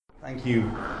Thank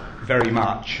you very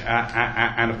much,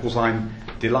 and of course I'm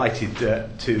delighted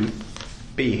to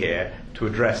be here to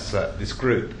address this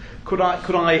group. Could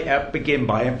I begin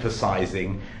by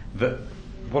emphasising that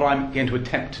what I'm going to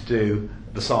attempt to do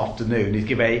this afternoon is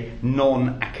give a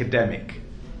non-academic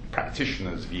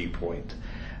practitioner's viewpoint,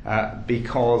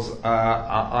 because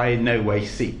I in no way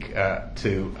seek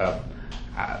to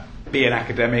be an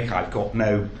academic. I've got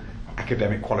no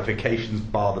academic qualifications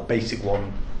bar the basic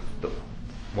one that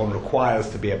one requires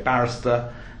to be a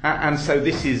barrister, and so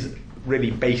this is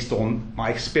really based on my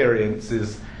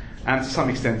experiences and to some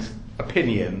extent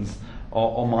opinions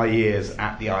on my years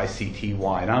at the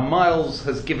ICTY. Now, Miles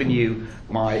has given you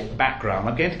my background.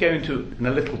 I'm going to go into in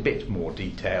a little bit more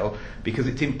detail because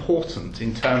it's important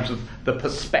in terms of the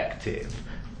perspective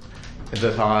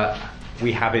that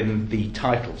we have in the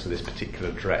title to this particular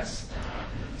address.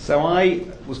 So I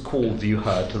was called, you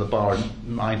heard, to the bar in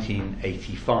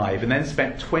 1985 and then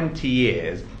spent 20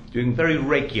 years doing very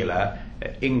regular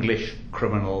English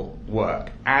criminal work.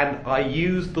 And I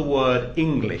use the word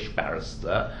English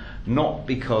barrister not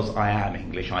because I am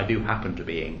English, I do happen to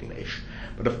be English,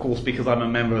 but of course because I'm a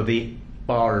member of the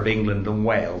Bar of England and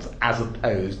Wales as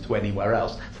opposed to anywhere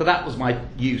else. So that was my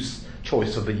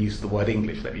choice of the use of the word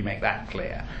English, let me make that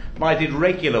clear. But I did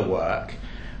regular work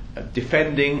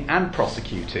defending and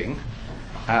prosecuting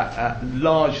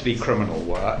largely criminal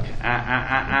work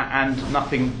and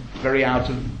nothing very out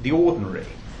of the ordinary.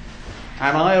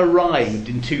 And I arrived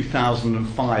in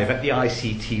 2005 at the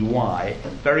ICTY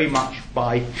very much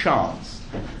by chance.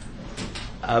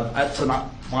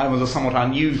 Mine was a somewhat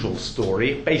unusual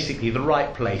story. Basically, the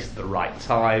right place at the right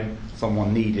time.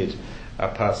 Someone needed a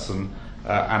person,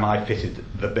 and I fitted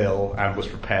the bill and was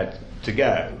prepared to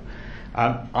go.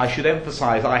 I should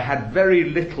emphasise I had very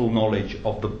little knowledge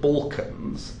of the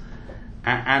Balkans,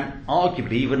 and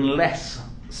arguably even less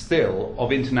still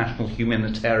of international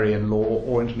humanitarian law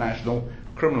or international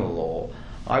criminal law.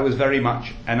 I was very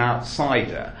much an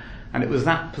outsider, and it was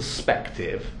that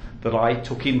perspective that I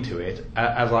took into it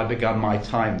as I began my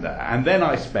time there. And then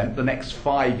I spent the next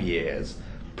 5 years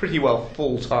pretty well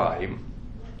full-time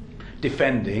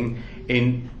defending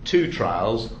in 2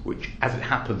 trials, which, as it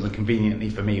happens and conveniently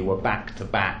for me, were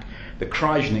back-to-back. The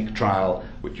Krajnik trial,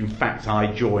 which in fact I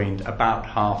joined about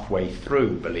halfway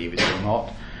through, believe it or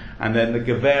not, and then the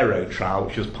Guerrero trial,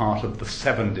 which was part of the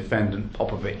 7-defendant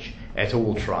Popovich et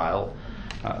al. Trial,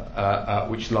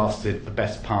 which lasted the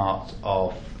best part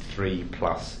of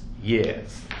 3+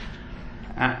 years.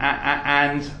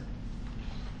 And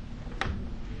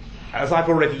as I've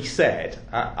already said,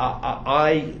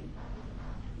 I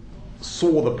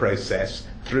saw the process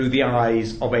through the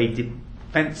eyes of a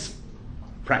defence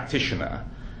practitioner,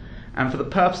 and for the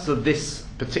purpose of this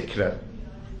particular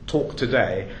talk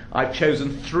today, I've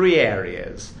chosen 3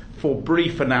 areas for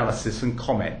brief analysis and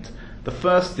comment. The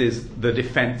first is the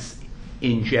defence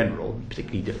in general,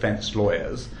 particularly defence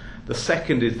lawyers. The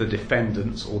second is the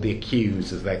defendants, or the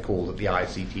accused as they're called at the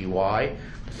ICTY.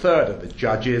 The third are the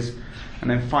judges. And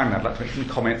then finally I'd like to make some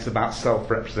comments about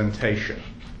self-representation.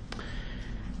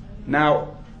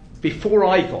 Now, before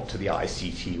I got to the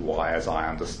ICTY, as I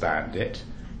understand it,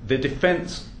 the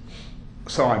defence,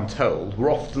 so I'm told,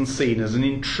 were often seen as an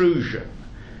intrusion.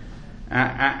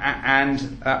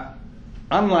 And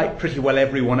unlike pretty well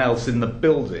everyone else in the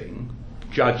building,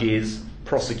 judges,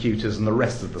 prosecutors and the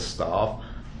rest of the staff,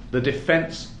 the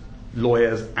defence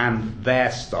lawyers and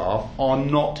their staff are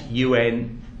not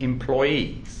UN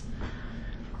employees.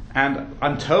 And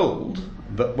I'm told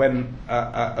that when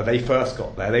they first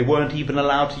got there, they weren't even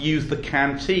allowed to use the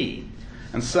canteen.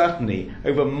 And certainly,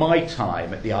 over my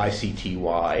time at the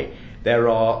ICTY, there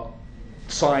are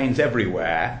signs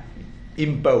everywhere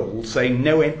in bold saying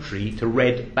no entry to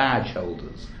red badge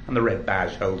holders. And the red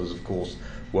badge holders, of course,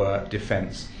 were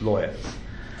defence lawyers.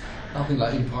 Nothing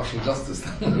like impartial justice.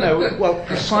 No, well,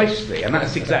 precisely, and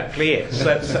that's exactly it.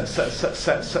 So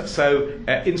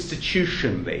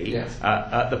institutionally, yes.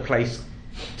 The place,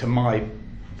 to my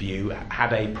view,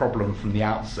 had a problem from the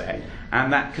outset,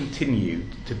 and that continued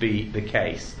to be the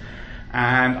case.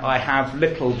 And I have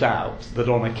little doubt that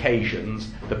on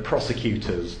occasions the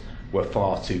prosecutors were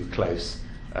far too close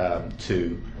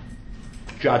to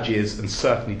judges and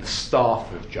certainly the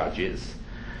staff of judges.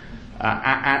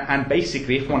 And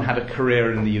basically, if one had a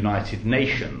career in the United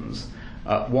Nations,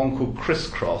 one could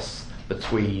crisscross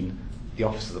between the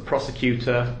Office of the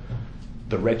Prosecutor,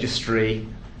 the Registry,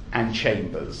 and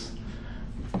Chambers.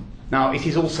 Now, it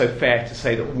is also fair to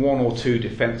say that 1 or 2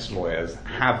 defence lawyers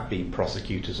have been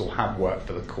prosecutors or have worked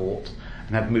for the court,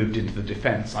 and have moved into the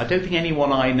defence. I don't think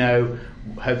anyone I know,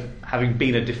 having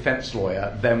been a defence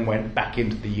lawyer, then went back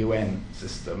into the UN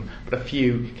system, but a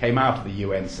few came out of the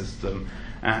UN system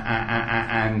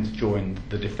and joined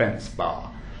the defence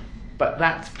bar. But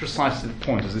that's precisely the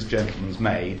point, as this gentleman's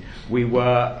made. We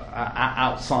were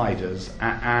outsiders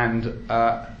and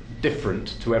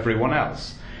different to everyone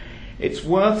else. It's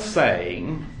worth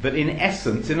saying that in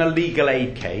essence, in a legal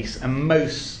aid case, and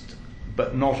most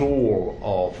but not all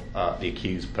of the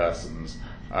accused persons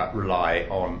rely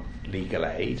on legal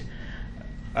aid,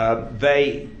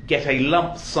 they get a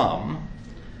lump sum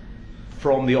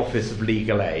from the Office of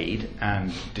Legal Aid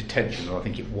and Detention, or I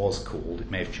think it was called, it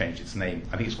may have changed its name,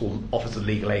 I think it's called Office of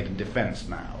Legal Aid and Defence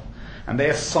now, and they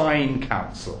assign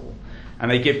counsel, and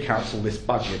they give counsel this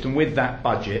budget, and with that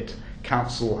budget,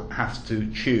 counsel has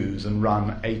to choose and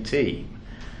run a team.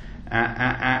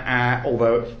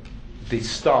 Although the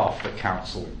staff that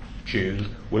counsel choose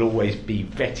will always be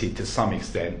vetted to some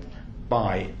extent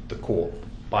by the court,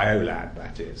 by OLAD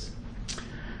that is.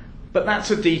 But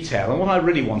that's a detail, and what I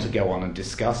really want to go on and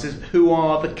discuss is who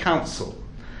are the counsel,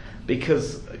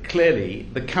 because clearly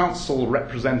the counsel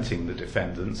representing the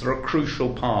defendants are a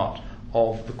crucial part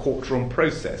of the courtroom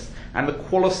process, and the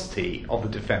quality of the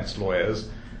defence lawyers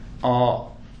are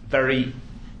very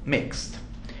mixed.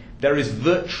 There is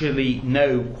virtually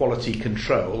no quality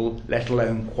control, let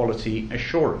alone quality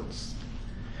assurance.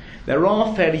 There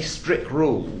are fairly strict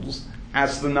rules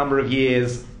as to the number of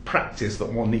years practice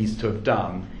that one needs to have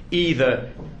done, either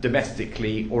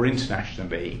domestically or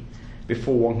internationally,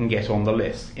 before one can get on the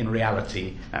list. In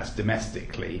reality, that's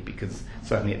domestically, because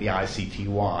certainly at the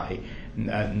ICTY,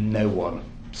 no one,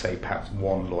 say perhaps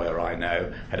one lawyer I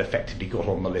know, had effectively got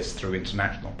on the list through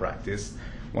international practice.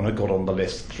 One had got on the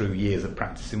list through years of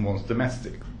practice in one's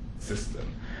domestic system.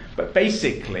 But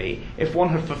basically, if one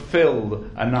had fulfilled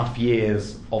enough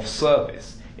years of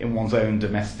service in one's own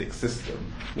domestic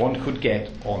system, one could get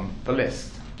on the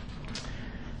list.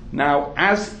 Now,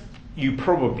 as you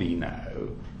probably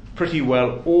know, pretty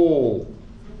well all,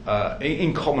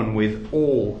 in common with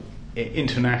all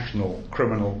international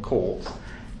criminal courts,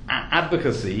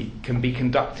 advocacy can be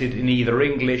conducted in either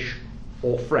English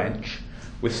or French,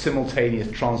 with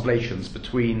simultaneous translations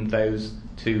between those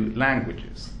two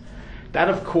languages. That,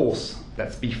 of course,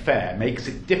 let's be fair, makes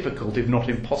it difficult, if not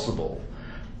impossible,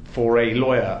 for a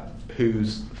lawyer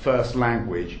whose first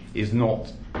language is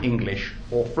not English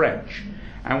or French.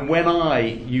 And when I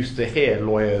used to hear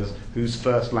lawyers whose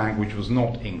first language was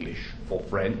not English or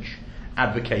French,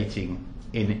 advocating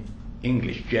in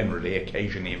English generally,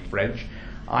 occasionally in French,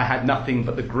 I had nothing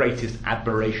but the greatest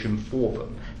admiration for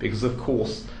them, because of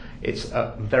course it's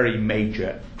a very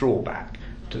major drawback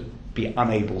to be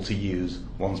unable to use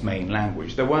one's main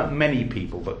language. There weren't many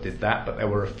people that did that, but there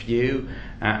were a few,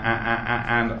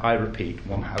 and I repeat,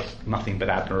 one has nothing but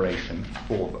admiration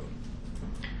for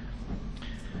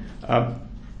them.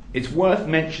 It's worth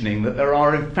mentioning that there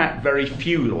are in fact very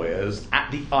few lawyers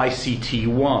at the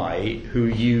ICTY who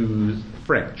use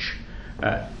French.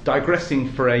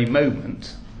 Digressing for a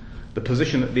moment, the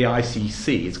position at the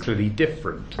ICC is clearly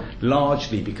different,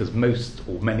 largely because most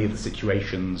or many of the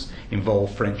situations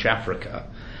involve French Africa,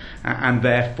 and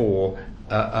therefore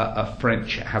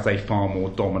French has a far more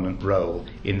dominant role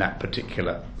in that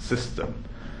particular system.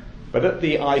 But at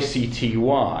the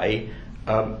ICTY,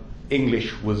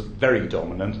 English was very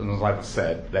dominant, and as I've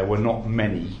said, there were not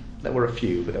many, there were a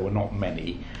few, but there were not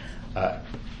many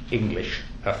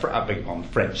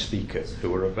French speakers who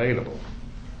were available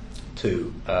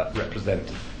to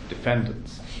represent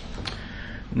defendants.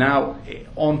 Now,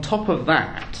 on top of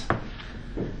that,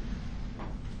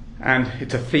 and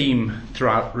it's a theme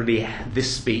throughout really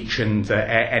this speech and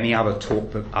any other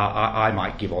talk that I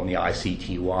might give on the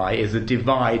ICTY, is a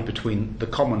divide between the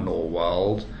common law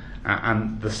world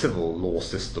and the civil law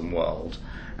system world.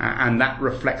 And that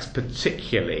reflects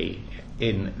particularly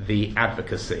in the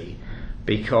advocacy,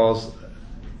 because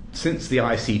since the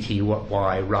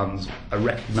ICTY runs a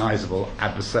recognisable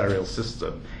adversarial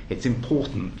system, it's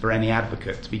important for any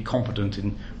advocate to be competent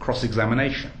in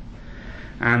cross-examination.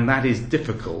 And that is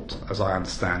difficult, as I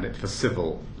understand it, for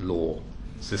civil law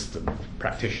system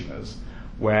practitioners,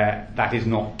 where that is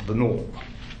not the norm.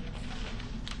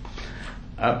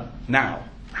 Now,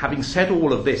 having said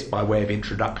all of this by way of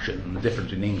introduction and the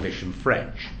difference in English and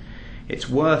French, it's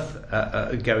worth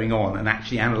going on and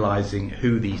actually analysing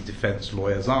who these defence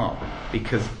lawyers are,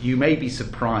 because you may be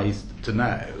surprised to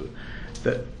know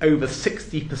that over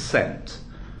 60%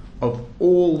 of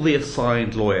all the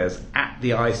assigned lawyers at the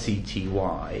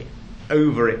ICTY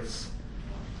over its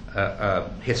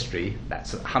history,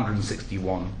 that's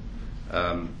 161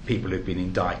 people who've been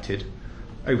indicted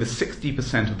over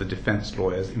 60% of the defence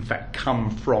lawyers, in fact, come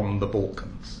from the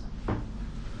Balkans.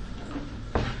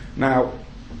 Now,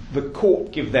 the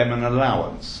court give them an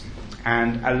allowance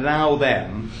and allow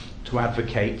them to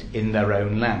advocate in their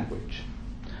own language.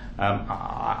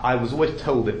 I was always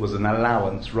told it was an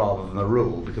allowance rather than a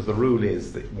rule, because the rule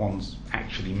is that one's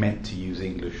actually meant to use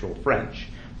English or French.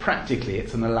 Practically,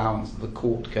 it's an allowance that the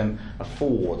court can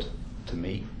afford to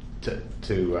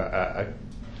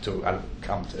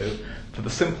come to, for the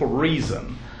simple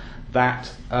reason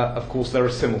that, of course, there are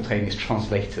simultaneous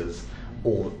translators,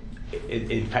 or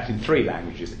in fact in 3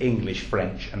 languages: English,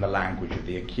 French, and the language of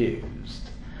the accused.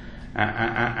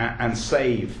 And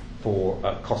save for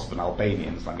Kosovan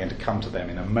Albanians, I'm going to come to them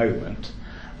in a moment,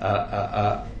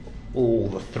 all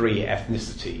the 3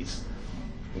 ethnicities,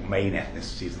 or main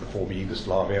ethnicities of the former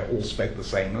Yugoslavia, all spoke the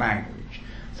same language.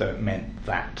 So it meant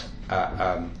that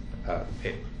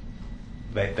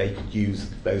they could use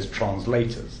those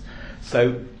translators.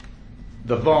 So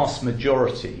the vast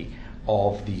majority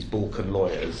of these Balkan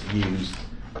lawyers used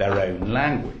their own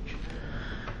language.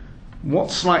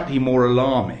 What's slightly more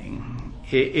alarming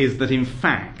is that, in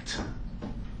fact,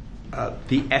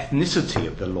 the ethnicity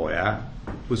of the lawyer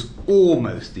was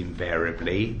almost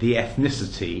invariably the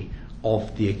ethnicity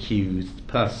of the accused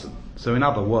person. So, in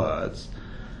other words,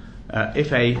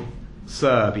 if a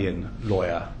Serbian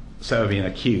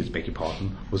accused,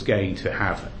 was going to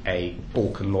have a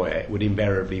Balkan lawyer, it would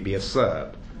invariably be a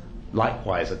Serb,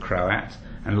 likewise a Croat,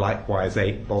 and likewise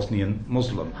a Bosnian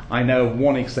Muslim. I know of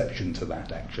one exception to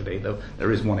that, actually, though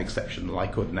there is one exception that I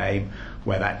could name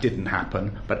where that didn't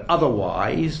happen. But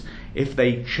otherwise, if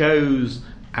they chose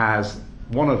as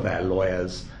one of their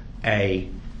lawyers a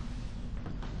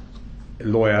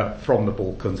lawyer from the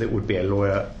Balkans, it would be a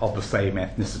lawyer of the same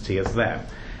ethnicity as them.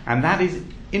 And that is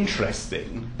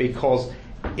interesting because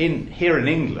here in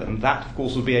England, that, of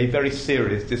course, would be a very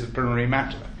serious disciplinary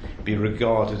matter, be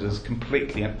regarded as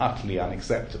completely and utterly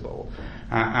unacceptable.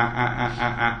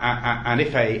 And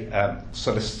if a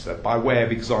solicitor, by way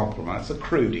of example, and it's a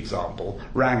crude example,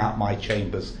 rang up my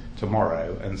chambers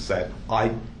tomorrow and said,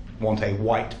 I want a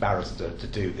white barrister to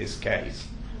do this case,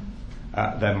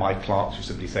 then my clerks would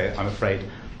simply say, I'm afraid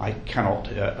I cannot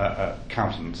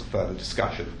countenance a further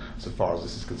discussion so far as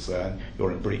this is concerned.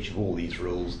 You're in breach of all these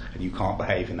rules and you can't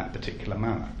behave in that particular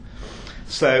manner.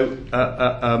 So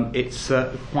it's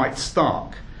quite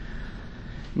stark.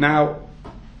 Now,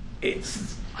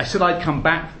 I said I'd come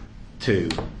back to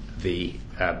the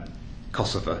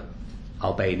Kosovo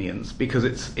Albanians because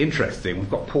it's interesting. We've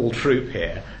got Paul Troop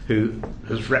here, who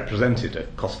has represented a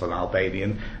Kosovan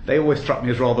Albanian. They always struck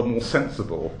me as rather more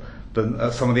sensible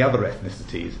than some of the other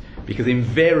ethnicities, because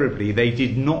invariably they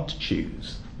did not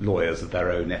choose lawyers of their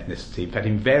own ethnicity. In fact,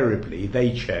 invariably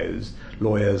they chose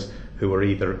lawyers who were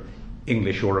either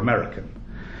English or American.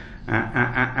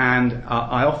 And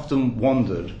I often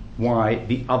wondered why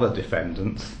the other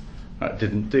defendants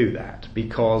didn't do that,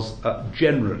 because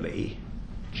generally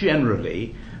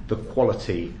the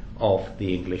quality of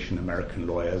the English and American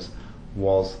lawyers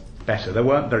was better. There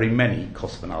weren't very many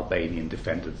Kosovan Albanian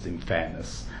defendants, in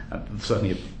fairness,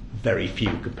 certainly very few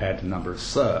compared to the number of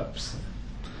Serbs.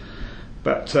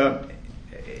 But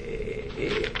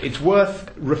it's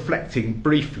worth reflecting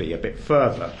briefly a bit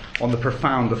further on the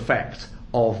profound effect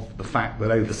of the fact that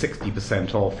over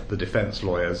 60% of the defence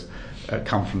lawyers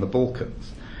come from the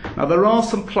Balkans. Now, there are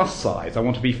some plus sides, I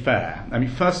want to be fair. I mean,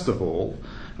 first of all,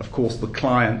 of course, the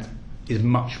client is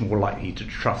much more likely to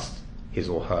trust his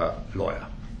or her lawyer.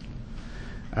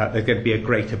 There's going to be a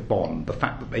greater bond. The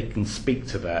fact that they can speak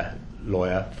to their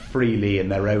lawyer freely in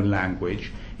their own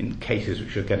language in cases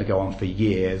which are going to go on for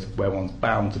years, where one's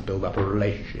bound to build up a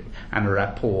relationship and a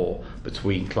rapport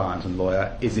between client and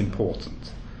lawyer, is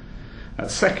important.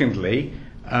 Secondly,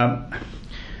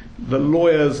 the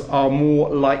lawyers are more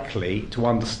likely to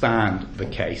understand the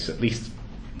case, at least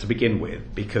to begin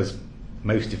with, because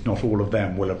most, if not all of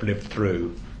them, will have lived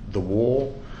through the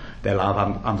war. They'll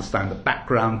understand the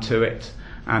background to it,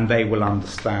 and they will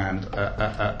understand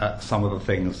some of the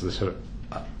things that are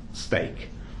at stake.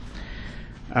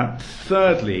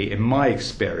 Thirdly, in my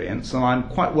experience, and I'm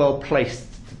quite well placed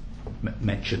to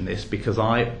mention this because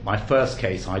my first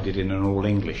case I did in an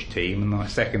all-English team, and my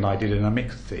second I did in a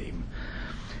mixed team.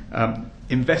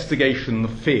 Investigation in the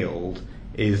field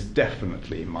is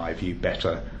definitely, in my view,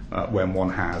 better when one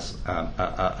has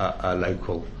a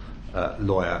local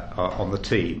lawyer on the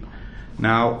team.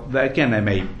 Now, there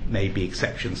may be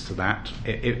exceptions to that.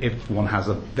 If one has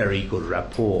a very good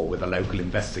rapport with a local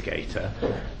investigator,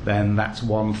 then that's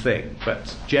one thing.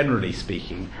 But generally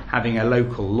speaking, having a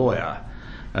local lawyer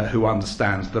who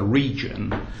understands the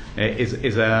region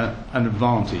is an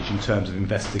advantage in terms of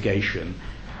investigation.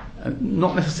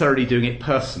 Not necessarily doing it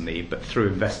personally, but through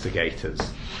investigators.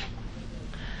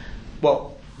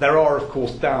 Well, there are, of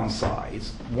course,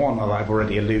 downsides. One that I've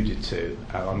already alluded to,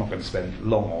 I'm not going to spend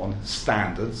long on,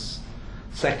 standards.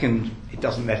 Second, it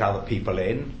doesn't let other people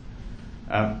in.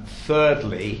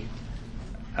 Thirdly,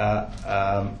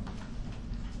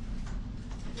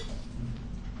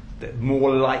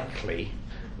 more likely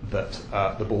that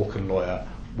the Balkan lawyer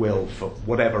will, for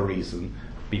whatever reason,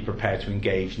 be prepared to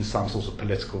engage in some sort of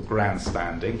political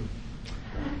grandstanding.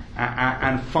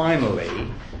 And finally,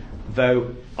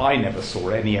 though I never saw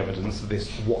any evidence of this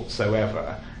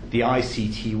whatsoever, the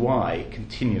ICTY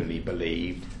continually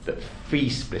believed that fee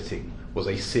splitting was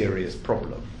a serious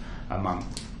problem among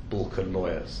Balkan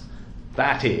lawyers.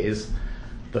 That is,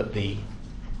 that the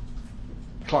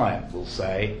client will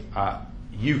say,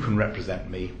 you can represent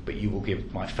me, but you will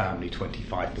give my family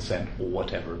 25% or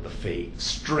whatever of the fee.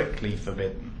 Strictly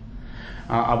forbidden.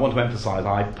 I want to emphasise,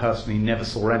 I personally never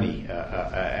saw any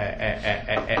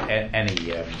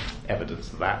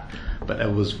evidence of that, but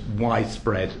there was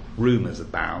widespread rumours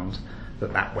abound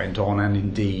that went on, and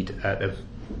indeed there's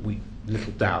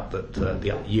little doubt that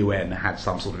the UN had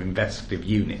some sort of investigative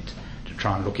unit to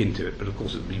try and look into it, but of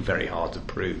course it would be very hard to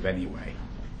prove anyway.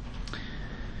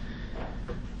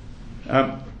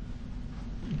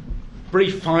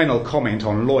 Brief final comment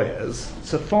on lawyers.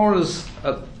 So far as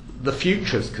the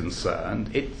future's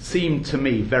concerned, it seemed to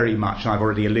me very much, and I've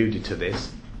already alluded to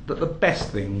this, that the best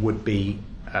thing would be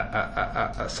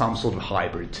some sort of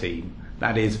hybrid team.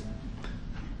 That is,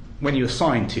 when you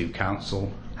assign two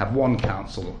counsel, have one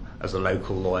counsel as a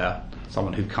local lawyer,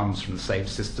 someone who comes from the same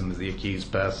system as the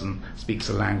accused person, speaks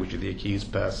the language of the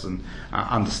accused person,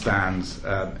 understands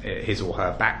his or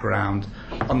her background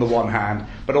on the one hand,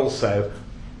 but also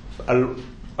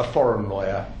a foreign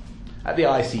lawyer. At the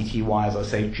ICTY, as I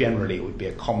say, generally it would be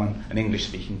an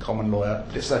English-speaking common lawyer,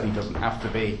 but it certainly doesn't have to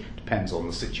be. Depends on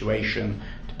the situation,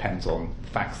 depends on the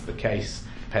facts of the case,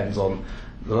 depends on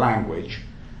the language.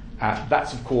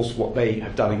 That's, of course, what they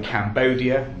have done in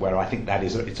Cambodia, where I think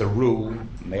it's a rule, and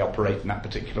they operate in that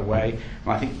particular way.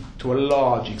 And I think, to a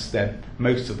large extent,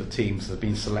 most of the teams that have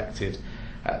been selected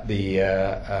at the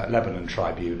Lebanon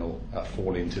Tribunal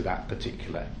fall into that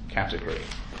particular category.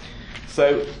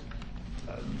 So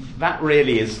that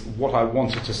really is what I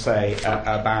wanted to say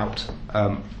about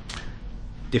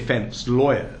defence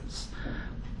lawyers.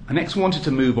 I next wanted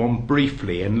to move on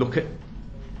briefly and look at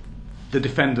the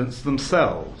defendants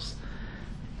themselves,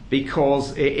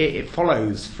 because it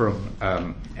follows from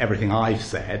everything I've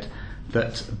said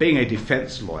that being a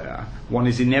defence lawyer, one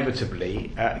is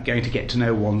inevitably going to get to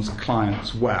know one's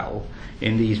clients well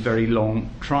in these very long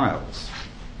trials.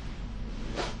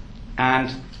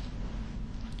 And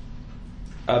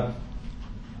the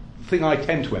thing I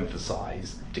tend to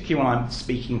emphasise, particularly when I'm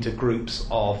speaking to groups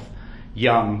of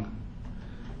young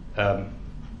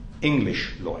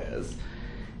English lawyers,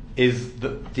 is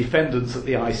that defendants at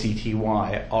the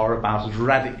ICTY are about as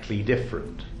radically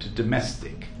different to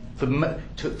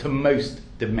most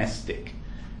domestic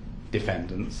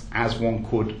defendants as one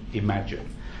could imagine.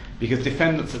 Because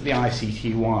defendants at the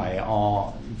ICTY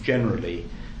are generally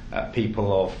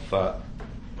people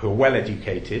who are well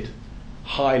educated,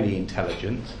 highly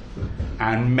intelligent,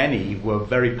 and many were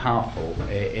very powerful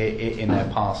in their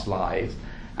past lives,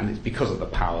 and it's because of the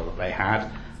power that they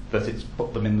had that it's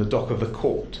put them in the dock of the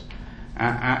court.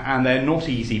 And they're not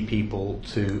easy people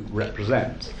to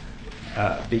represent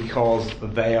because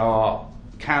they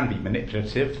can be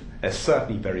manipulative, they're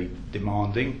certainly very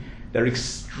demanding, they're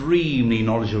extremely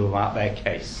knowledgeable about their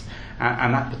case.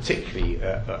 And that particularly,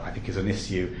 I think, is an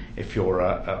issue if you're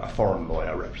a foreign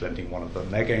lawyer representing one of them.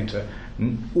 They're going to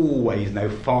always know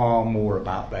far more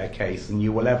about their case than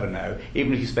you will ever know,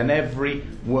 even if you spend every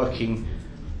working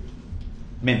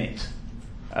minute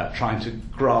trying to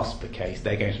grasp the case.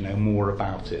 They're going to know more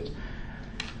about it.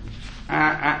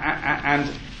 And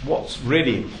what's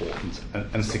really important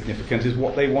and significant is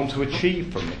what they want to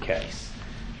achieve from the case,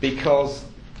 because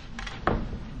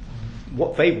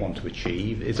what they want to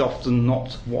achieve is often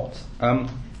not what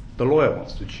the lawyer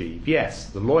wants to achieve. Yes,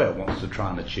 the lawyer wants to try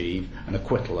and achieve an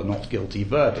acquittal, a not guilty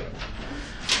verdict,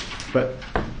 but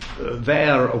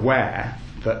they're aware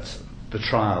that the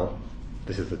trial,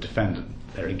 this is the defendant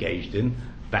they're engaged in,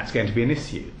 that's going to be an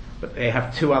issue. But they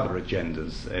have two other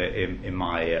agendas, in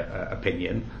my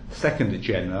opinion. The second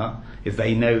agenda is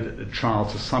they know that the trial,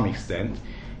 to some extent,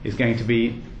 is going to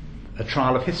be a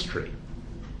trial of history.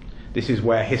 This is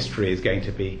where history is going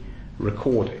to be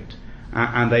recorded,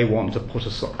 and they want to put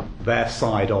their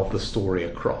side of the story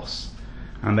across.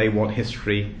 and they want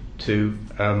history to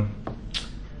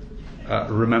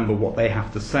remember what they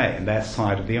have to say and their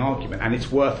side of the argument. And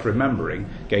it's worth remembering,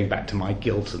 going back to my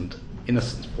guilt and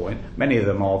innocence point, many of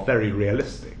them are very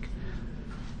realistic.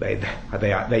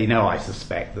 They know, I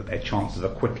suspect, that their chances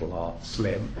of acquittal are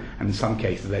slim, and in some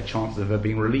cases their chances of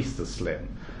being released are slim.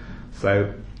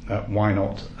 So why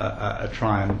not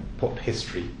try and put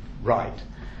history right?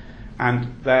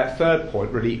 And their third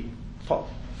point really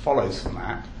follows from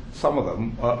that. Some of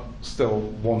them still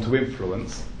want to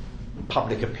influence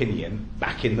public opinion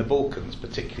back in the Balkans,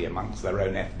 particularly amongst their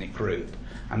own ethnic group,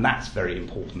 and that's very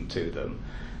important to them.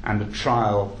 And the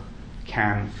trial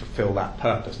can fulfill that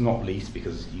purpose, not least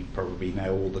because you probably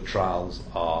know all the trials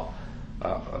are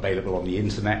available on the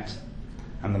internet,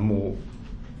 and the more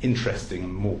interesting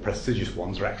and more prestigious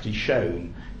ones are actually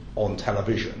shown on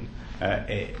television,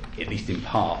 at least in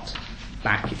part,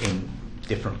 back in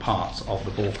different parts of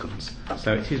the Balkans.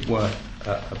 So it is worth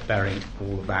bearing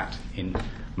all of that in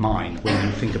mind when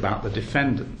you think about the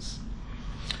defendants.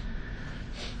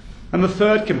 And the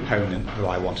third component that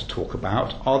I want to talk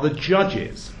about are the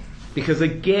judges, because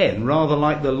again, rather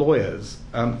like the lawyers,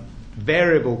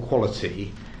 variable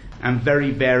quality and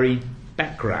very varied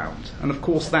background. And of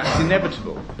course that's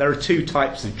inevitable. There are two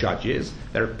types of judges.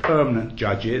 There are permanent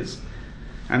judges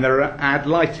and there are ad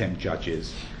litem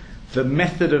judges. The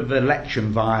method of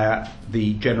election via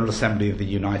the General Assembly of the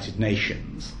United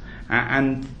Nations,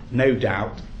 and no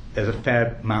doubt there's a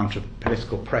fair amount of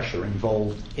political pressure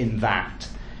involved in that,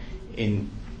 in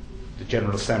the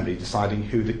General Assembly deciding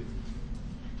who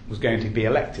was going to be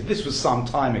elected. This was some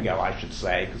time ago, I should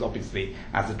say, because obviously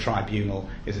as the tribunal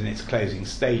is in its closing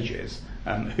stages,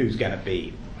 who's going to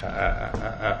be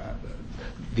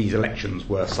these elections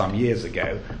were some years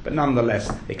ago, but nonetheless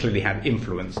they clearly had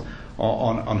influence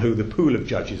on who the pool of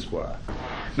judges were.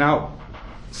 Now,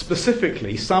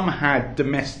 specifically, some had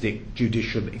domestic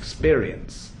judicial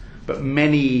experience, but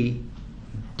many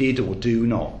did or do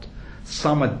not.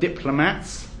 Some are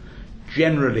diplomats,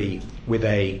 generally with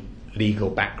a legal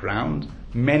background.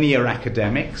 Many are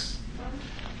academics.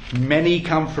 Many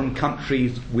come from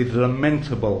countries with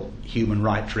lamentable human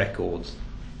rights records,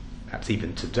 perhaps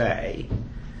even today.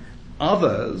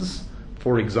 Others,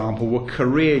 for example, were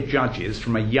career judges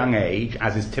from a young age,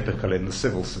 as is typical in the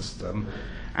civil system,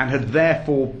 and had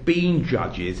therefore been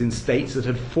judges in states that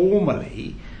had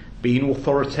formerly been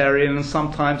authoritarian and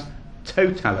sometimes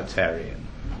totalitarian.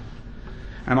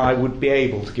 And I would be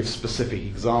able to give specific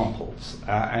examples.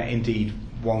 Indeed,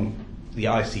 the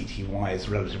ICTY is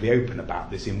relatively open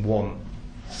about this in one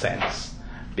sense,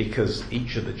 because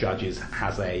each of the judges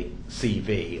has a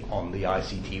CV on the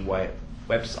ICTY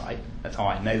website. That's how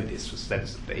I know this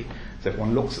ostensibly. So if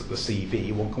one looks at the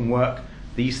CV, one can work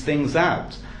these things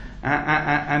out.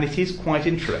 And it is quite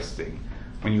interesting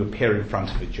when you appear in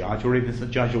front of a judge, or even if the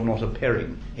judge you're not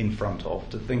appearing in front of,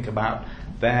 to think about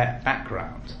their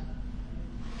background.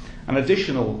 An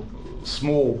additional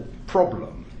small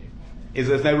problem is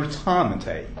there's no retirement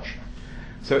age.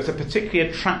 So it's a particularly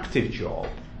attractive job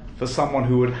for someone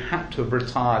who would have to have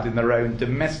retired in their own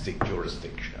domestic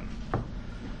jurisdiction,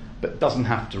 but doesn't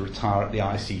have to retire at the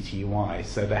ICTY.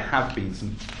 So there have been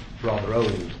some rather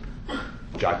old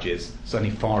judges,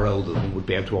 certainly far older than would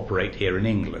be able to operate here in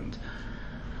England.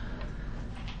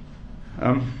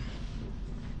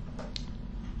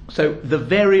 So the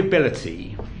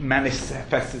variability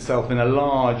manifests itself in a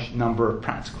large number of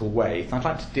practical ways. I'd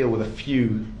like to deal with a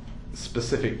few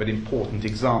specific but important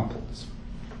examples.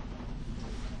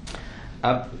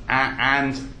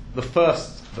 And the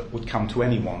first that would come to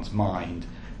anyone's mind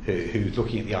who's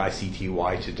looking at the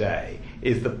ICTY today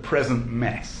is the present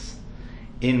mess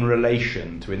in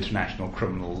relation to international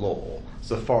criminal law,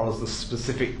 so far as the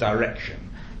specific direction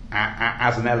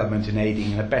as an element in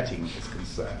aiding and abetting is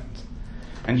concerned.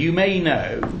 And you may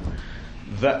know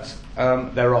that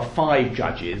there are 5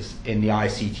 judges in the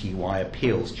ICTY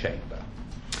appeals chamber,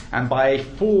 and by a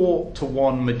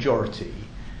 4-to-1 majority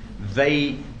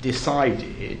they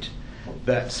decided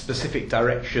that specific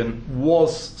direction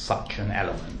was such an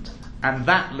element, and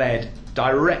that led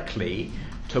directly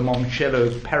to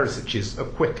Momcilo Perisic's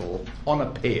acquittal on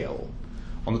appeal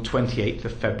on the 28th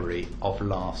of February of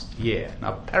last year.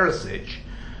 Now, Perisic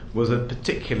was a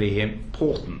particularly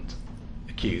important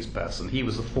accused person. He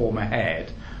was the former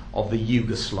head of the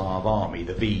Yugoslav army,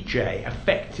 the VJ,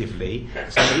 effectively,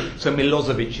 so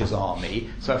Milosevic's army,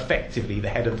 so effectively the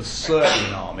head of the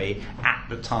Serbian army at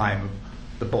the time of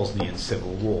the Bosnian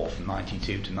Civil War from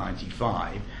 92 to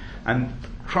 95. And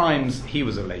crimes he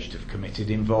was alleged to have committed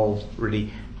involved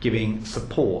really giving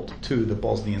support to the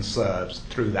Bosnian Serbs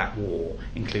through that war,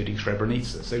 including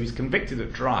Srebrenica. So he's convicted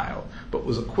at trial, but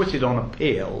was acquitted on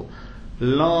appeal,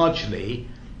 largely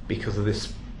because of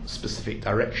this specific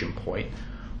direction point,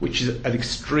 which is an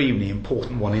extremely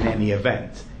important one in any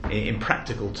event, in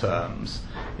practical terms,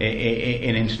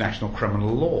 in international criminal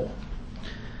law.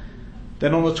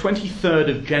 Then on the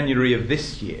 23rd of January of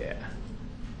this year,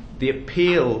 the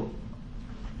appeal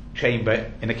chamber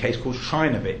in a case called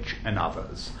Shrinovic and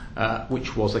others,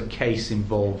 which was a case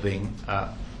involving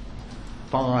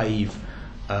 5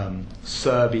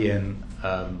 Serbian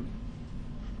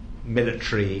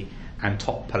military and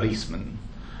top policemen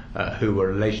who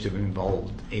were alleged to have been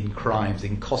involved in crimes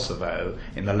in Kosovo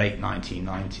in the late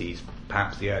 1990s,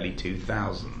 perhaps the early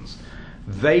 2000s.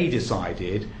 They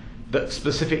decided that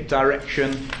specific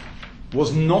direction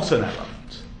was not an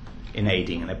element in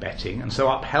aiding and abetting, and so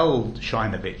upheld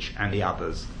Shrinovic and the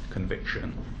others'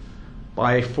 conviction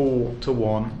by a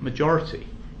 4-1 majority.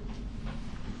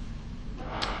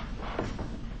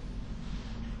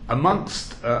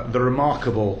 Amongst the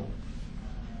remarkable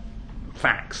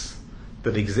facts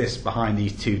that exist behind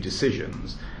these two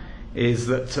decisions is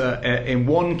that in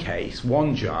one case,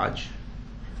 one judge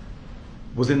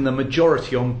was in the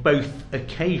majority on both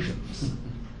occasions.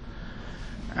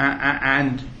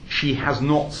 And she has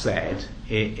not said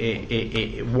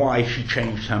why she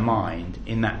changed her mind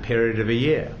in that period of a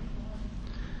year.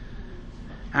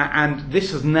 And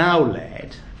this has now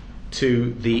led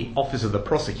to the Office of the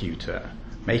Prosecutor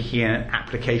making an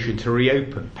application to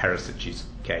reopen Perisic's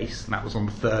case, and that was on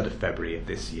the 3rd of February of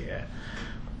this year.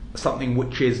 Something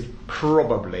which is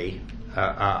probably,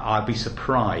 I'd be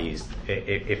surprised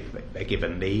if they're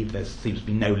given leave. There seems to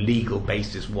be no legal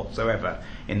basis whatsoever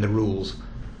in the rules.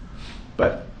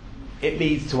 But it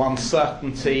leads to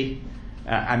uncertainty,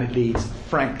 and it leads,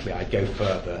 frankly, I'd go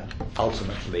further,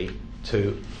 ultimately,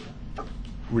 to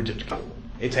ridicule.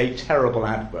 It's a terrible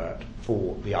advert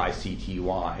for the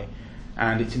ICTY,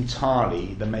 and it's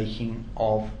entirely the making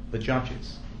of the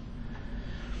judges.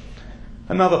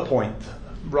 Another point,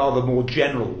 rather more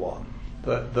general one,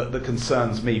 that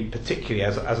concerns me particularly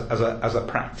as a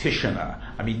practitioner.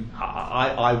 I mean,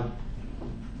 I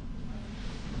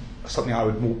something I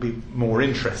would be more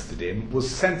interested in was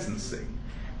sentencing.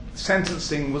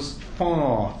 Sentencing was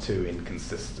far too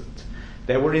inconsistent.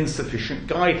 There were insufficient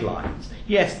guidelines.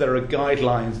 Yes, there are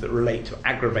guidelines that relate to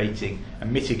aggravating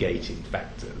and mitigating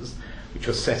factors, which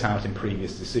were set out in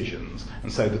previous decisions,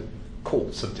 and so the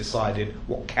courts have decided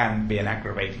what can be an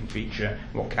aggravating feature,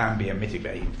 what can be a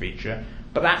mitigating feature.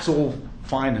 But that's all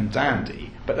fine and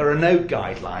dandy. But there are no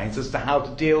guidelines as to how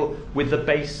to deal with the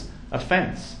base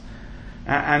offence.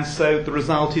 And so the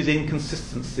result is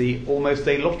inconsistency, almost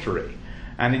a lottery.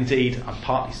 And indeed, I'm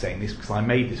partly saying this because I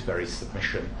made this very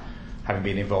submission, having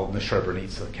been involved in the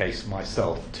Srebrenica case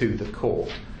myself, to the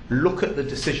court. Look at the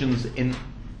decisions in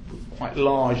quite a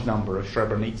large number of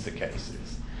Srebrenica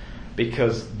cases,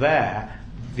 because there,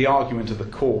 the argument of the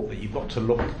court that you've got to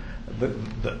look,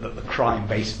 that the crime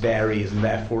base varies and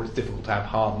therefore it's difficult to have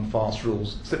hard and fast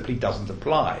rules, simply doesn't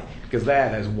apply. Because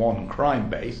there's one crime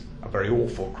base, a very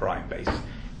awful crime base,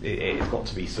 it's got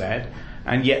to be said,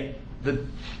 and yet the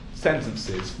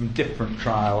sentences from different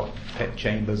trial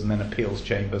chambers and then appeals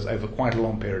chambers over quite a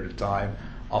long period of time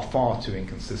are far too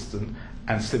inconsistent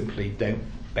and simply don't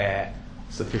bear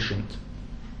sufficient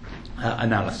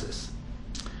analysis.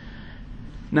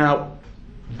 Now,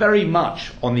 very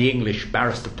much on the English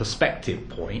barrister perspective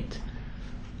point,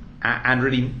 and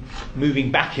really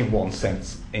moving back in one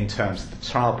sense in terms of the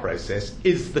trial process,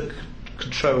 is the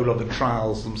control of the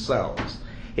trials themselves.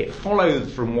 It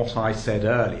follows from what I said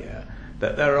earlier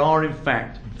that there are in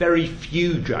fact very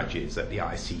few judges at the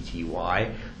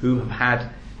ICTY who have had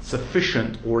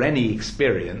sufficient or any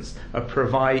experience of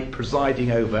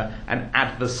presiding over an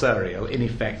adversarial, in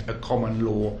effect a common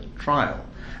law trial.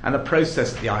 And the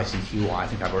process at the ICTY, I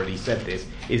think I've already said this,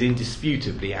 is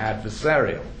indisputably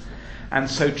adversarial. And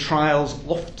so trials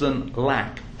often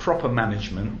lack proper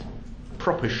management,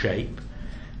 proper shape,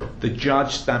 the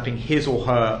judge stamping his or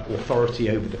her authority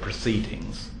over the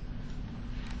proceedings.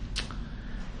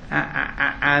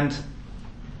 And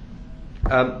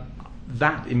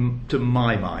that, to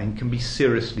my mind, can be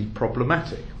seriously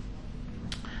problematic.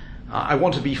 I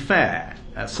want to be fair.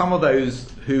 Some of those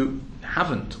who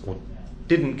haven't or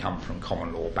didn't come from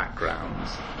common law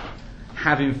backgrounds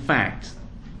have in fact,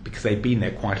 because they've been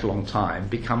there quite a long time,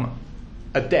 become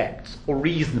adept or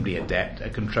reasonably adept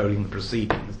at controlling the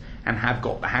proceedings and have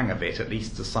got the hang of it, at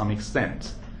least to some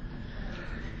extent.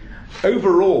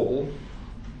 Overall,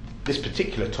 this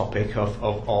particular topic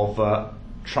of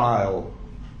trial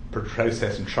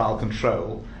process and trial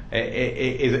control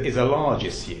is a large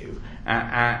issue,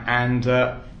 and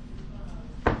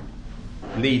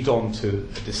leads on to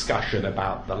a discussion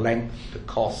about the length, the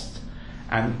cost,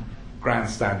 and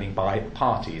grandstanding by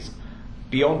parties.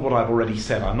 Beyond what I've already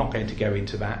said, I'm not going to go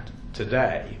into that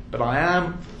today, but I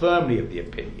am firmly of the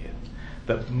opinion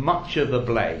that much of the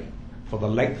blame for the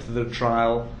length of the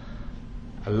trial,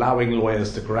 allowing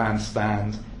lawyers to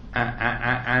grandstand,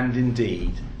 and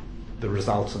indeed the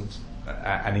resultant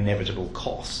and inevitable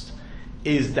cost,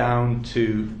 is down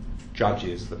to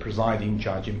judges, the presiding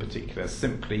judge in particular,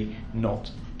 simply not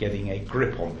getting a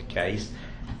grip on the case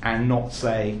and not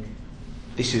saying,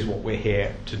 this is what we're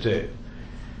here to do.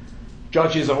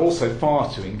 Judges are also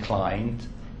far too inclined,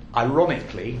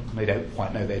 ironically, they don't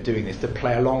quite know they're doing this, to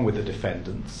play along with the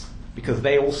defendants, because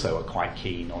they also are quite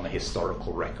keen on a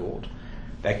historical record.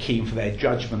 They're keen for their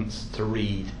judgments to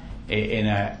read in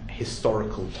a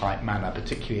historical type manner,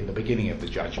 particularly at the beginning of the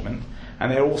judgment,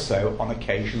 and they're also, on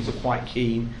occasions, are quite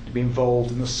keen to be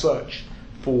involved in the search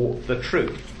for the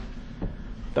truth.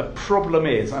 The problem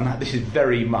is, and this is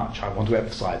very much, I want to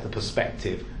emphasise, the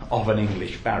perspective of an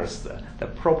English barrister, the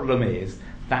problem is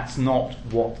that's not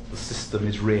what the system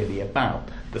is really about.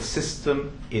 The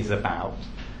system is about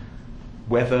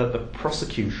whether the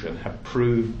prosecution have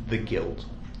proved the guilt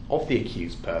of the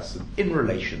accused person in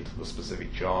relation to the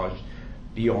specific charge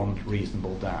beyond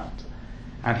reasonable doubt.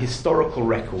 And historical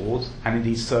records, and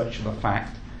indeed search of the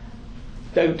fact,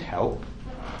 don't help,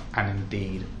 and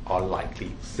indeed are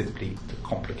likely simply to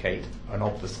complicate and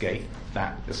obfuscate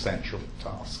that essential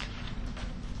task.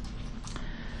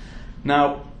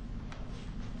 Now,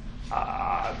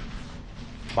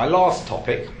 my last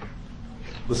topic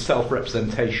was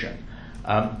self-representation.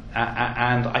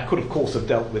 And I could, of course, have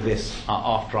dealt with this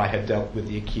after I had dealt with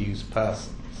the accused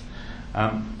persons.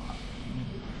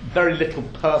 Very little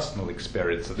personal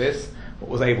experience of this, but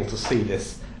was able to see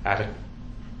this at a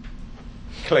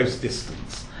close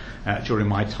distance during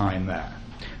my time there.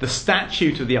 The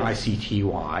statute of the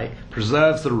ICTY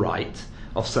preserves the right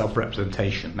of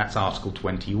self-representation. That's Article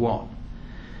 21.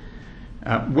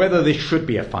 Whether this should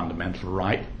be a fundamental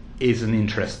right is an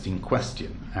interesting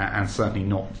question, and certainly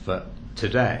not for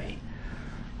today.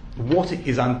 What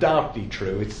is undoubtedly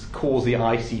true is caused the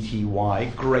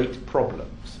ICTY great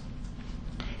problems.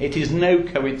 It is no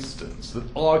coincidence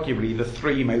that arguably the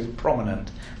three most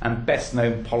prominent and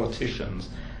best-known politicians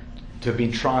to have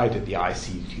been tried at the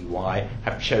ICTY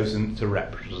have chosen to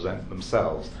represent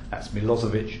themselves. That's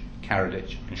Milosevic,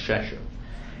 Karadzic and Šešelj.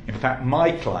 In fact,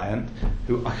 my client,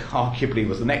 who arguably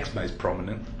was the next most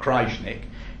prominent, Krajisnik,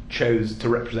 chose to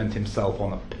represent himself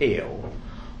on appeal,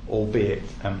 albeit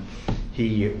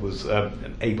he was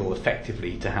able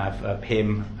effectively to have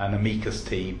him, an amicus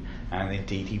team, and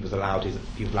indeed he was allowed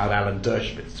Alan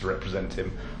Dershowitz to represent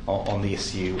him on the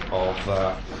issue of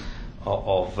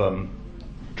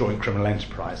joint criminal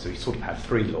enterprise. So he sort of had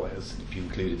three lawyers, if you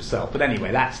include himself. But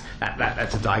anyway, that's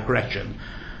a digression.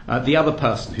 The other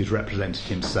person who's represented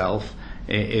himself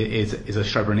is a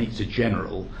Srebrenica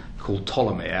general called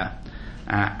Tolomir,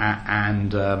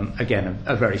 and again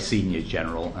a very senior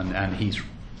general, and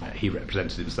he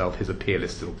represented himself. His appeal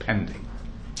is still pending.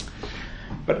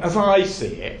 But as I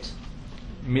see it,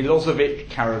 Milosevic,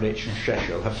 Karadzic and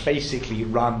Šešelj have basically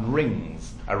run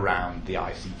rings around the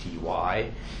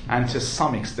ICTY, and to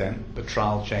some extent the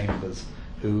trial chambers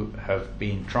who have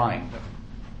been trying them.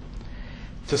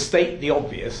 To state the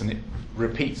obvious, and it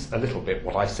repeats a little bit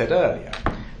what I said earlier,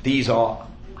 these are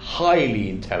highly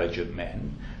intelligent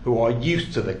men who are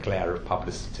used to the glare of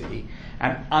publicity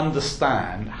and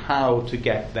understand how to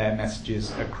get their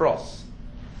messages across.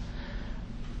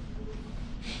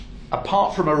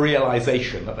 Apart from a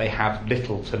realization that they have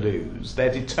little to lose,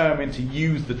 they're determined to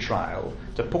use the trial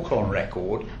to put on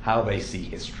record how they see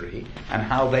history and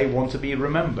how they want to be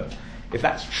remembered. If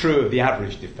that's true of the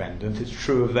average defendant, it's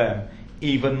true of them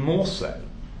even more so.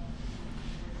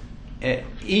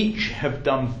 Each have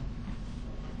done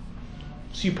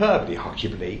superbly,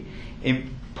 arguably,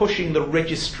 in pushing the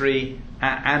registry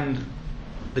and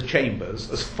the chambers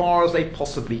as far as they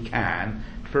possibly can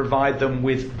to provide them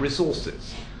with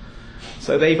resources.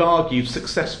 So they've argued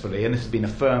successfully, and this has been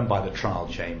affirmed by the trial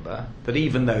chamber, that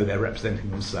even though they're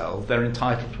representing themselves, they're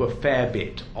entitled to a fair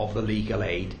bit of the legal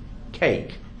aid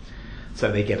cake.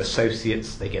 So they get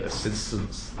associates, they get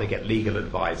assistants, they get legal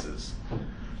advisors.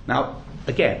 Now,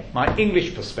 again, my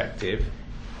English perspective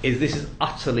is this is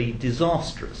utterly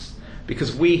disastrous,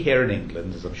 because we here in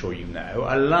England, as I'm sure you know,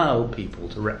 allow people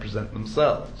to represent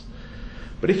themselves.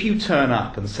 But if you turn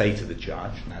up and say to the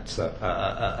judge, and that's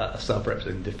a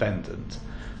self-representing defendant,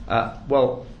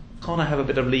 well, can't I have a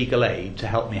bit of legal aid to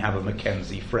help me have a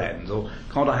Mackenzie friend? Or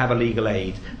can't I have a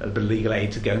bit of legal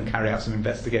aid to go and carry out some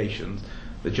investigations?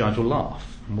 The judge will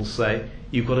laugh and will say,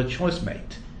 you've got a choice,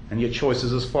 mate, and your choice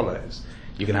is as follows.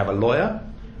 You can have a lawyer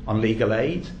on legal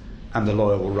aid, and the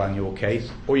lawyer will run your case,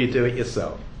 or you do it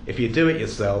yourself. If you do it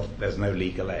yourself, there's no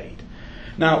legal aid.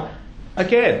 Now,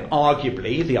 again,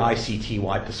 arguably, the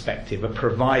ICTY perspective of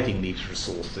providing these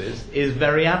resources is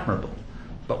very admirable.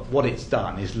 But what it's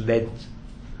done is led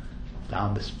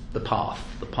down the path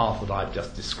that I've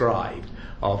just described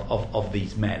of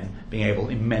these men being able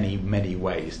in many, many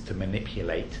ways to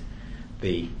manipulate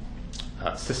the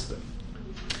system.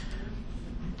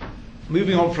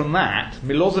 Moving on from that,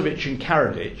 Milosevic and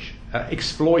Karadzic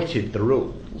exploited the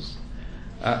rules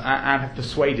and have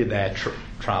persuaded their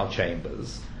trial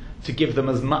chambers to give them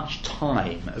as much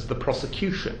time as the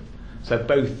prosecution. So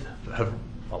both have,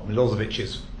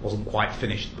 Milosevic wasn't quite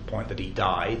finished at the point that he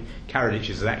died. Karadzic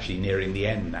is actually nearing the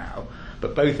end now.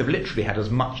 But both have literally had as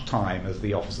much time as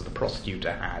the office of the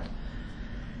prosecutor had.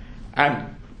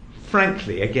 And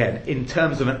frankly, again, in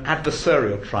terms of an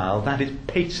adversarial trial, that is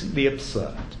patently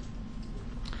absurd.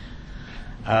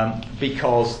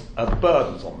 Because of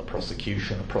burdens on the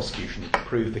prosecution needs to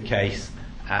prove the case,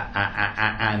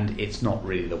 and it's not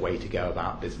really the way to go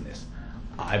about business.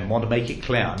 I want to make it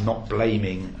clear, I'm not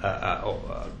blaming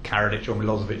Karadzic or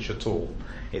Milosevic at all.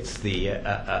 It's the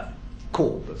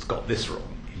court that's got this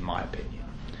wrong, in my opinion.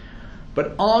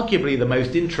 But arguably the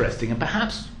most interesting, and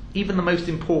perhaps even the most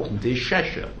important, is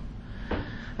Šešelj,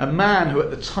 a man who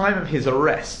at the time of his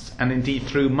arrest, and indeed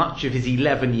through much of his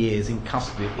 11 years in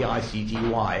custody at the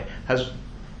ICTY, has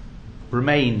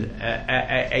remained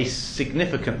a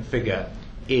significant figure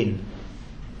in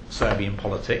Serbian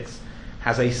politics,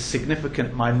 has a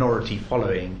significant minority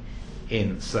following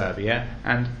in Serbia,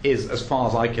 and is, as far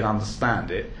as I can understand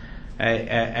it,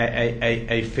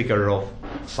 a figure of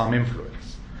some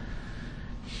influence.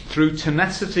 Through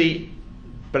tenacity,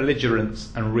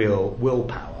 belligerence, and real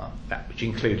willpower, which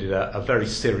included a very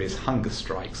serious hunger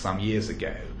strike some years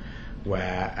ago,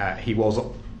 where he was,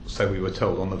 so we were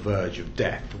told, on the verge of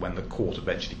death when the court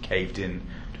eventually caved in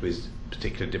to his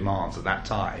particular demands at that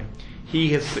time, he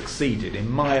has succeeded, in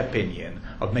my opinion,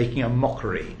 of making a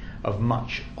mockery of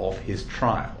much of his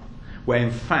trial, where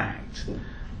in fact,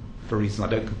 for reasons I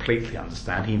don't completely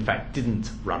understand, he in fact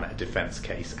didn't run a defence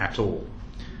case at all.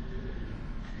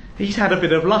 He's had a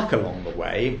bit of luck along the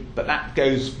way, but that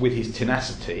goes with his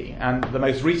tenacity, and the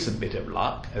most recent bit of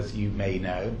luck, as you may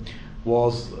know,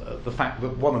 was the fact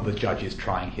that one of the judges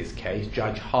trying his case,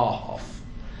 Judge Harhoff,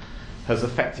 has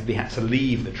effectively had to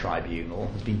leave the tribunal,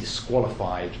 has been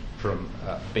disqualified from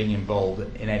being involved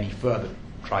in any further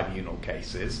tribunal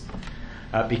cases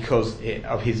because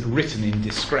of his written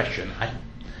indiscretion,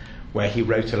 where he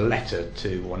wrote a letter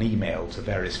or an email to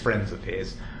various friends of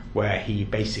his, where he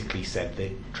basically said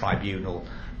the tribunal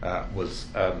was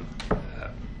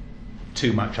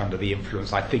too much under the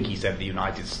influence. I think he said the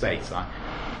United States.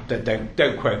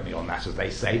 Don't quote me on that, as they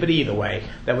say. But either way,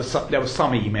 there was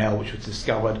some email which was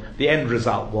discovered. The end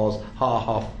result was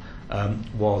Harhoff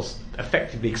was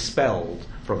effectively expelled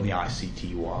from the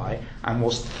ICTY and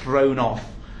was thrown off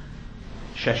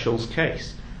Šešelj's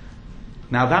case.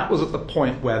 Now that was at the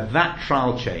point where that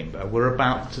trial chamber were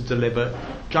about to deliver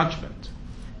judgment.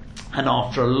 And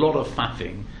after a lot of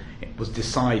faffing, it was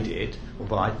decided,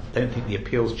 although I don't think the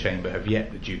appeals chamber have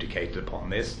yet adjudicated upon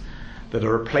this, that a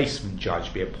replacement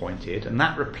judge be appointed, and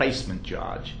that replacement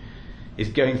judge is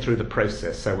going through the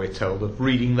process, so we're told, of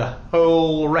reading the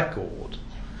whole record,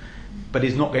 but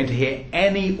is not going to hear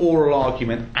any oral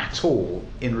argument at all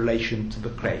in relation to the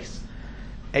case.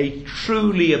 A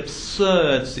truly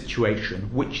absurd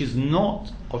situation, which is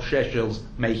not of Šešelj's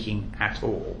making at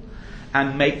all,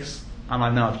 and makes, and I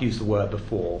know I've used the word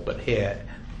before, but here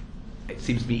it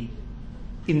seems to be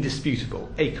indisputable,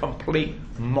 a complete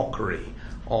mockery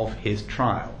of his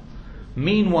trial.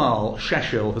 Meanwhile,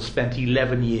 Šešelj has spent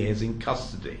 11 years in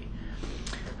custody.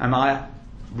 And I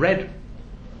read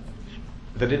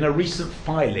that in a recent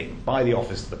filing by the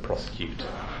Office of the Prosecutor,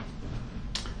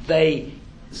 they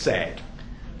said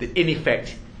that in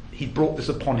effect he'd brought this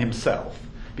upon himself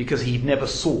because he'd never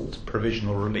sought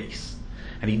provisional release.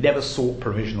 And he never sought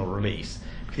provisional release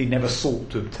because he never sought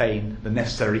to obtain the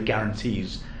necessary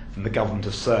guarantees from the government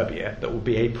of Serbia that would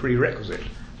be a prerequisite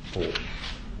for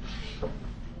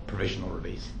provisional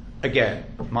release. Again,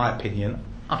 my opinion,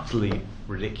 utterly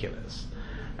ridiculous.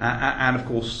 And of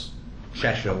course,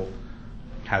 Šešelj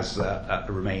has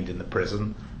remained in the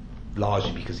prison,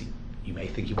 largely because you may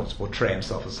think he wants to portray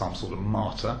himself as some sort of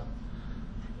martyr,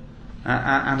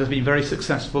 and has been very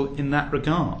successful in that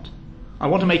regard. I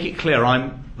want to make it clear,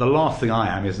 the last thing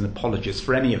I am is an apologist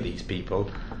for any of these people,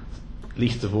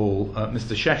 least of all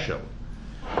Mr. Sheshel.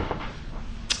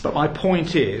 But my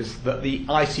point is that the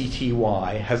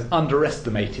ICTY has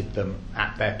underestimated them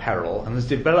at their peril and has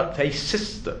developed a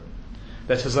system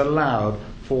that has allowed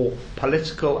for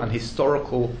political and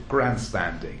historical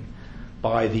grandstanding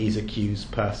by these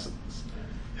accused persons,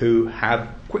 who have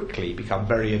quickly become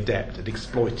very adept at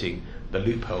exploiting the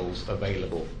loopholes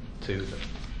available to them.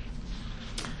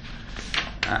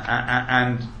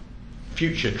 And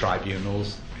future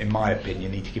tribunals, in my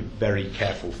opinion, need to give very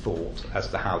careful thought as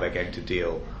to how they're going to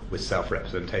deal with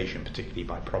self-representation, particularly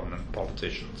by prominent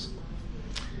politicians.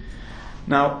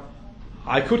 Now,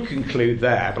 I could conclude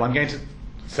there, but I'm going to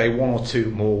say one or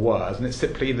two more words, and it's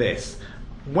simply this.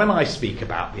 When I speak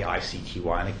about the ICTY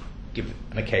and I give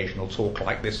an occasional talk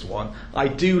like this one, I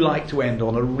do like to end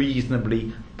on a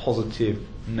reasonably positive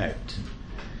note.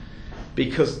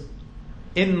 Because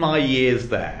in my years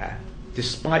there,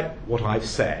 despite what I've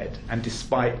said, and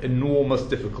despite enormous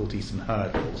difficulties and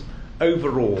hurdles,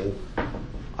 overall,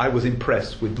 I was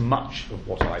impressed with much of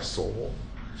what I saw,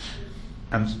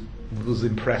 and was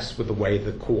impressed with the way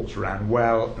the courts ran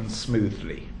well and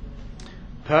smoothly.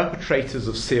 Perpetrators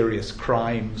of serious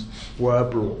crimes were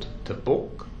brought to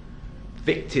book,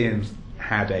 victims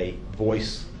had a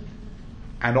voice,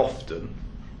 and often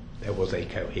there was a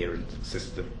coherent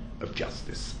system of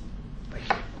justice. Thank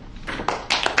you.